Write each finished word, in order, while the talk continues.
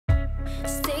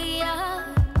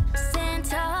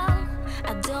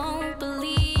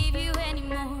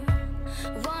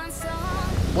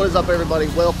What is up, everybody?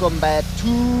 Welcome back to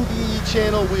the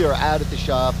channel. We are out at the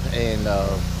shop, and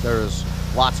there's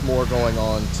lots more going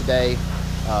on today.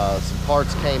 Some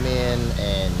parts came in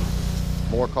and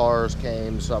more cars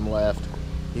came, some left.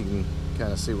 You can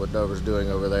kind of see what Dover's doing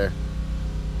over there,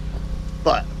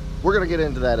 but we're gonna get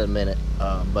into that in a minute.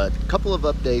 But a couple of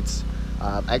updates.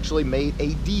 I've actually made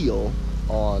a deal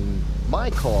on my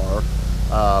car.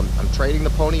 I'm trading the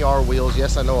Pony R wheels.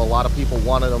 Yes, I know a lot of people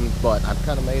wanted them, but I've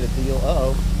kind of made a deal.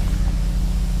 Uh-oh,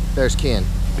 there's Ken.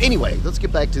 Anyway, let's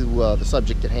get back to the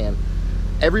subject at hand.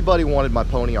 Everybody wanted my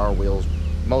Pony R wheels,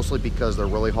 mostly because they're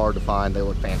really hard to find. They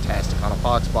look fantastic on a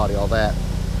Fox body, all that.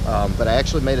 But I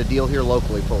actually made a deal here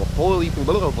locally for a fully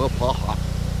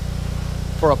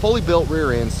built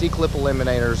rear end, C-clip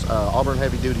eliminators, Auburn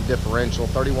heavy duty differential,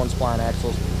 31 spline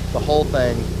axles, the whole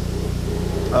thing.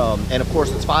 And of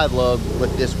course it's 5-lug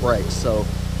with disc brakes, so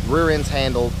rear end's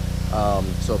handled.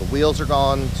 So the wheels are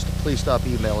gone. Please stop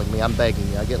emailing me, I'm begging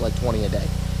you. I get like 20 a day.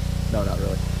 No, not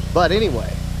really. But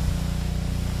anyway,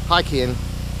 hi Ken,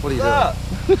 what are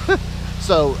you doing?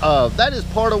 So that is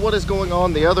part of what is going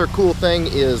on. The other cool thing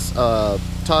is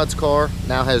Todd's car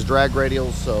now has drag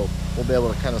radials, so we'll be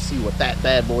able to kind of see what that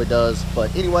bad boy does.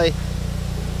 But anyway,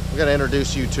 we're gonna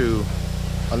introduce you to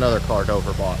another car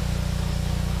Dover bought.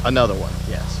 Another one,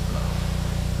 yes.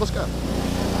 Let's go.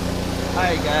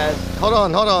 Hi guys. Hold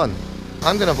on.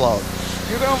 I'm gonna vlog.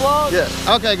 You're gonna vlog? Yes.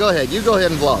 Okay, go ahead. You go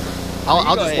ahead and vlog.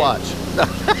 I'll just watch. No,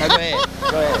 go ahead.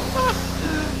 Go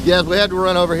ahead. Yes, we had to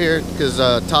run over here because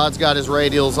Todd's got his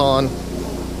radials on.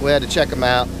 We had to check them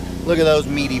out. Look at those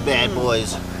meaty bad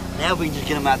boys. Now we can just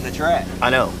get them out the track. I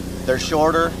know. They're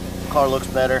shorter. Car looks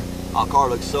better. Our car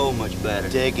looks so much better.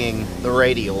 Digging the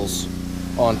radials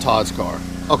on Todd's car.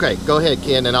 Okay, go ahead,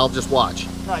 Ken, and I'll just watch.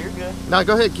 No, you're good. No,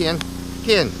 go ahead, Ken.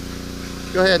 Ken,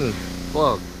 go ahead and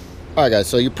vlog. All right, guys,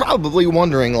 so you're probably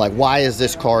wondering, like, why is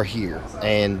this car here?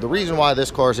 And the reason why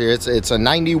this car's here, it's a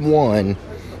 91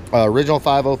 original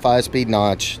 505 speed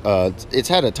notch. It's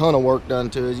had a ton of work done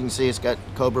to it. As you can see, it's got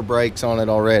Cobra brakes on it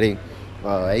already.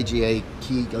 AGA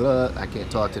key, I can't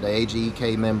talk today,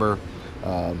 AGEK member,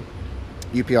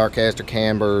 UPR caster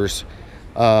cambers.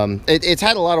 It's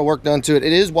had a lot of work done to it.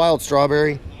 It is wild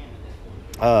strawberry,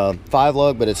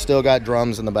 5-lug, but it's still got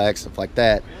drums in the back, stuff like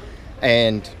that.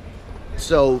 And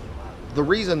so the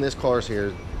reason this car's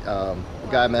here, the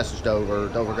guy messaged Dover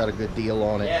got a good deal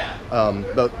on it.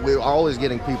 But we're always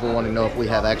getting people wanting to know if we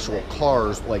have actual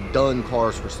cars, like done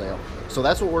cars for sale. So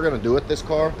that's what we're going to do with this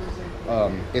car.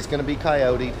 It's going to be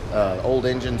Coyote, old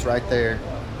engines right there.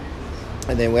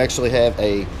 And then we actually have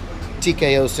a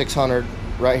TKO 600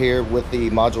 right here with the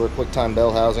modular QuickTime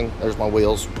bell housing. There's my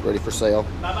wheels ready for sale.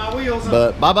 Bye-bye wheels.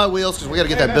 But bye-bye wheels, because we got to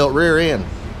get that built rear end.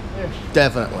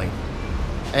 Definitely.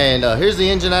 And here's the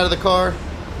engine out of the car.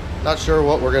 Not sure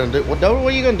what we're going to do. What are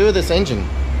you going to do with this engine?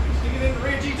 Stick it in the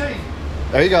red GT.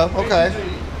 There you go. Okay.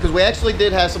 Because we actually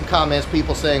did have some comments,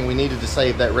 people saying we needed to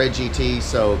save that red GT.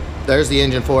 So there's the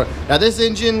engine for it. Now this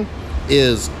engine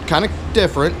is kind of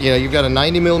different. You know, you've got a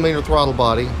 90mm throttle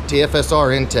body,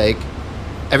 TFSR intake.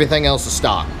 Everything else is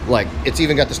stock. Like, it's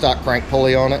even got the stock crank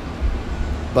pulley on it.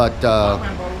 But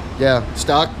yeah,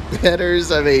 stock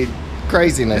headers. I mean,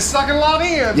 craziness. It's sucking a lot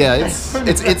in. Yeah,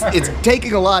 it's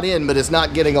taking a lot in, but it's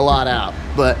not getting a lot out.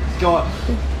 But Go up.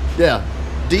 yeah,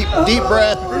 deep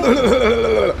breath.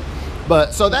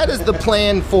 But so that is the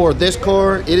plan for this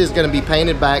car. It is going to be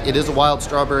painted back. It is a wild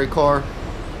strawberry car.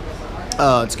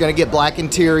 It's going to get black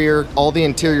interior. All the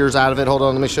interior's out of it. Hold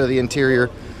on, let me show the interior.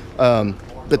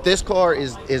 But this car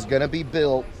is going to be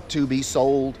built to be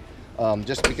sold,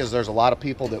 just because there's a lot of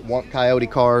people that want Coyote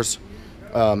cars.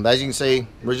 As you can see,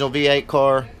 original V8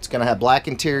 car. It's going to have black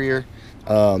interior.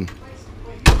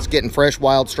 It's getting fresh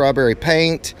wild strawberry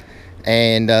paint.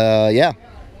 And yeah,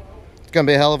 it's going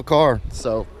to be a hell of a car.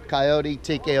 So Coyote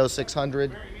TKO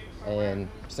 600, and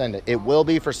send it. It will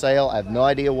be for sale. I have no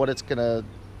idea what it's going to,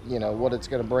 what it's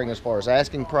going to bring as far as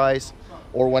asking price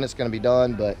or when it's going to be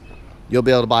done, but you'll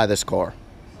be able to buy this car.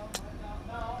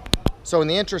 So in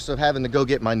the interest of having to go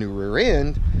get my new rear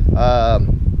end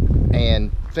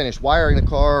and finish wiring the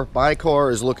car, my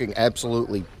car is looking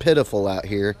absolutely pitiful out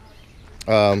here.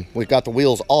 We've got the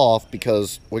wheels off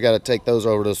because we got to take those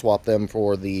over to swap them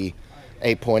for the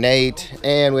 8.8,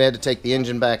 and we had to take the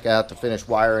engine back out to finish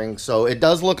wiring. So it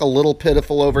does look a little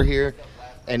pitiful over here,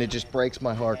 and it just breaks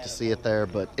my heart to see it there,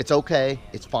 but it's okay.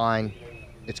 It's fine.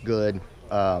 It's good,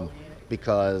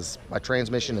 because my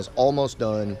transmission is almost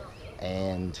done,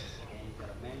 and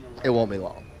it won't be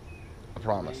long. I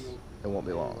promise. It won't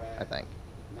be long, I think.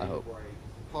 I hope.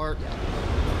 Part.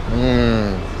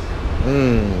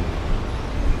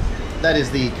 That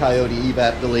is the Coyote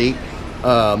evap delete.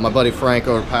 my buddy Frank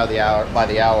over by the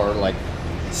hour, like,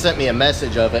 sent me a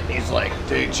message of it. He's like,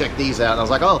 dude, check these out. And I was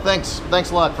like, oh, thanks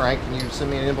a lot, Frank. Can you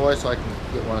send me an invoice so I can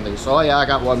get one of these? So, yeah, I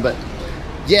got one. But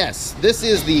yes, this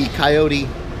is the Coyote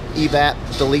evap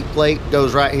delete plate.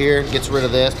 Goes right here, gets rid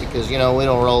of this because, you know, we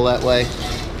don't roll that way.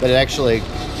 But it actually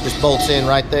just bolts in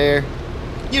right there.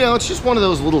 You know, it's just one of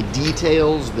those little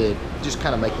details that just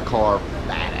kind of make the car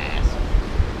badass.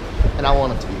 And I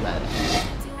want it to be badass.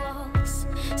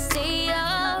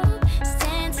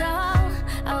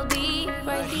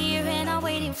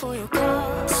 For your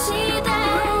call. See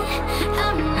that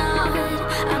I'm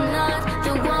not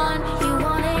the one you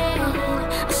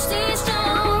wanted. Stay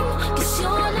strong, 'cause you're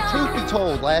not. Truth be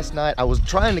told, last night I was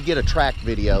trying to get a track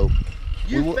video.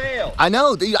 You failed. I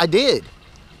know, dude, I did.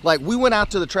 Like, we went out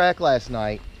to the track last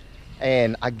night,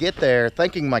 and I get there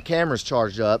thinking my camera's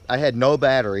charged up. I had no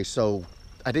battery, so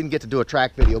I didn't get to do a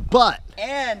track video, but.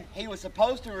 And he was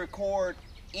supposed to record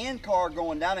in car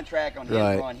going down the track on his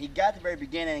run. He got to the very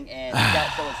beginning and he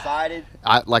got so excited.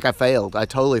 I failed. I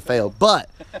totally failed. But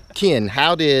Ken,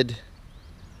 how did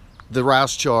the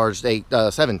Roush charged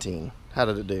 17? How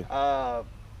did it do?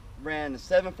 Ran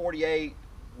 748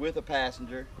 with a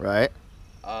passenger. Right.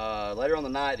 Later on the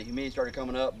night, the humidity started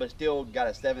coming up, but still got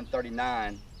a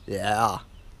 739. Yeah.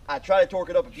 I tried to torque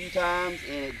it up a few times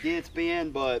and it did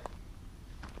spin, but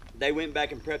they went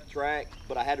back and prepped the track.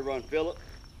 But I had to run Phillip.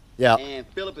 Yeah. And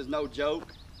Phillip is no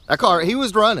joke. That car, he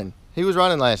was running. He was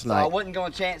running last night. I wasn't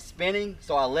going to chance spinning,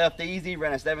 so I left easy,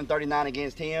 ran a 739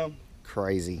 against him.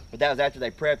 Crazy. But that was after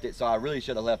they prepped it, so I really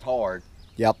should have left hard.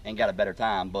 Yep. And got a better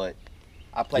time, but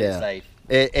I played it safe.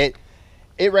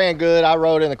 It ran good. I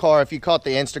rode in the car. If you caught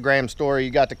the Instagram story, you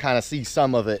got to kind of see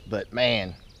some of it. But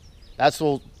man, that's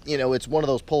what, you know, it's one of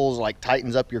those pulls like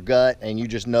tightens up your gut, and you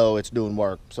just know it's doing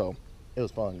work. So it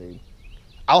was fun, dude.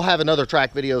 I'll have another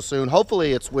track video soon.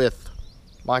 Hopefully it's with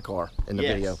my car in the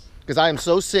video. Because I am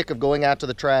so sick of going out to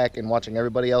the track and watching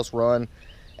everybody else run.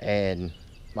 And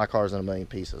my car's in a million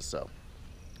pieces. So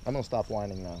I'm going to stop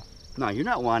whining now. No, you're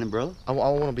not whining, brother. I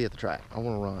want to be at the track. I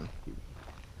want to run.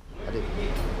 I did.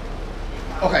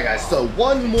 Okay, guys. So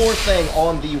one more thing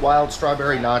on the Wild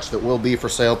Strawberry Notch that will be for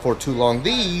sale for too long.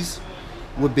 These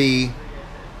would be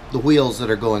the wheels that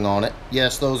are going on it.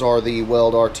 Yes, those are the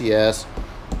Weld RTS.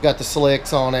 Got the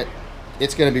slicks on it.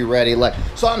 It's going to be ready.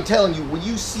 So I'm telling you, when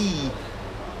you see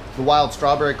the Wild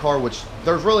Strawberry car, which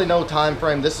there's really no time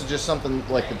frame. This is just something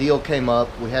like the deal came up.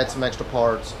 We had some extra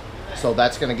parts, so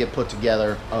that's going to get put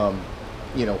together,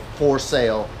 you know, for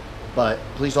sale. But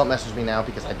please don't message me now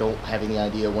because I don't have any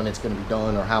idea when it's going to be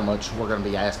done or how much we're going to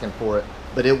be asking for it.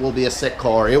 But it will be a sick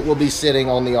car. It will be sitting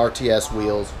on the RTS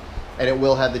wheels, and it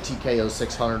will have the TKO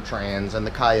 600 trans and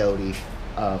the Coyote.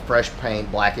 Fresh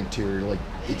paint, black interior. Like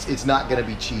it's not gonna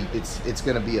be cheap. It's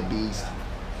gonna be a beast.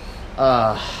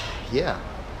 Yeah,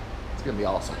 it's gonna be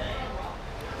awesome.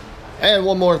 And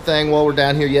one more thing while we're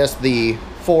down here, yes, the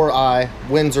 4i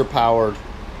Windsor powered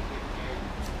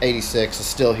 86 is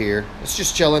still here. It's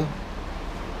just chilling.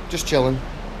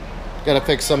 Gotta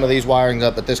fix some of these wirings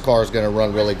up, but this car is gonna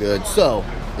run really good. So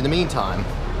in the meantime,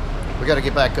 we gotta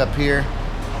get back up here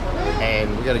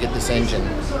and we gotta get this engine.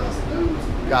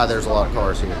 God, there's a lot of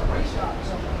cars here.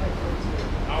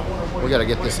 We got to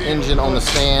get this engine on the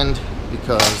stand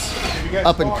because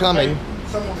up and coming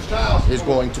is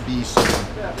going to be some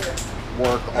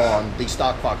work on the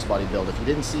stock Fox body build. If you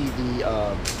didn't see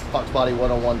the Fox body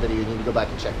 101 video, you need to go back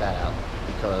and check that out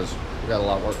because we got a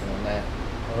lot working on that.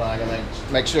 I gotta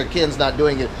make sure Ken's not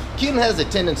doing it. Ken has a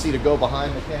tendency to go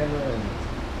behind the camera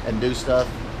and do stuff,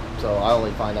 so I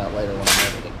only find out later when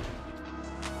I'm editing.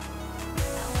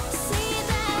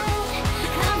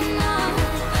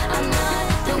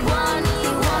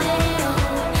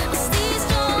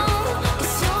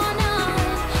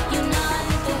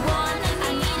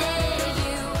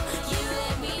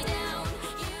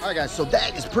 Alright guys, so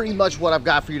that is pretty much what I've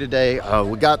got for you today.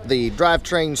 We got the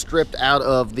drivetrain stripped out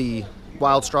of the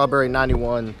Wild Strawberry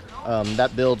 91.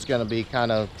 That build's going to be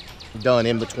kind of done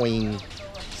in between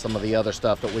some of the other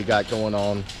stuff that we got going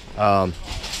on.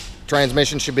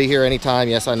 Transmission should be here anytime.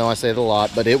 Yes, I know I say it a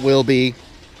lot, but it will be.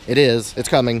 It's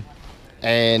coming.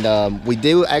 And we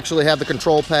do actually have the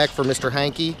control pack for Mr.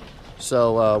 Hankey.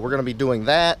 So we're going to be doing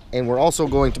that. And we're also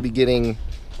going to be getting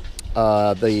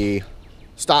the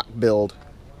stock build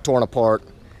torn apart,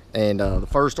 and the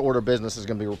first order of business is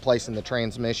going to be replacing the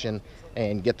transmission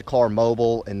and get the car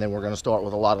mobile, and then we're going to start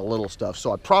with a lot of little stuff.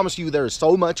 So I promise you there is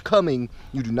so much coming.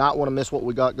 You do not want to miss what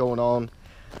we got going on.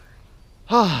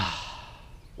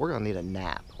 We're going to need a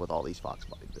nap with all these Fox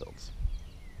body builds.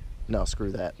 No,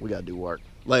 screw that. We got to do work.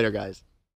 Later, guys.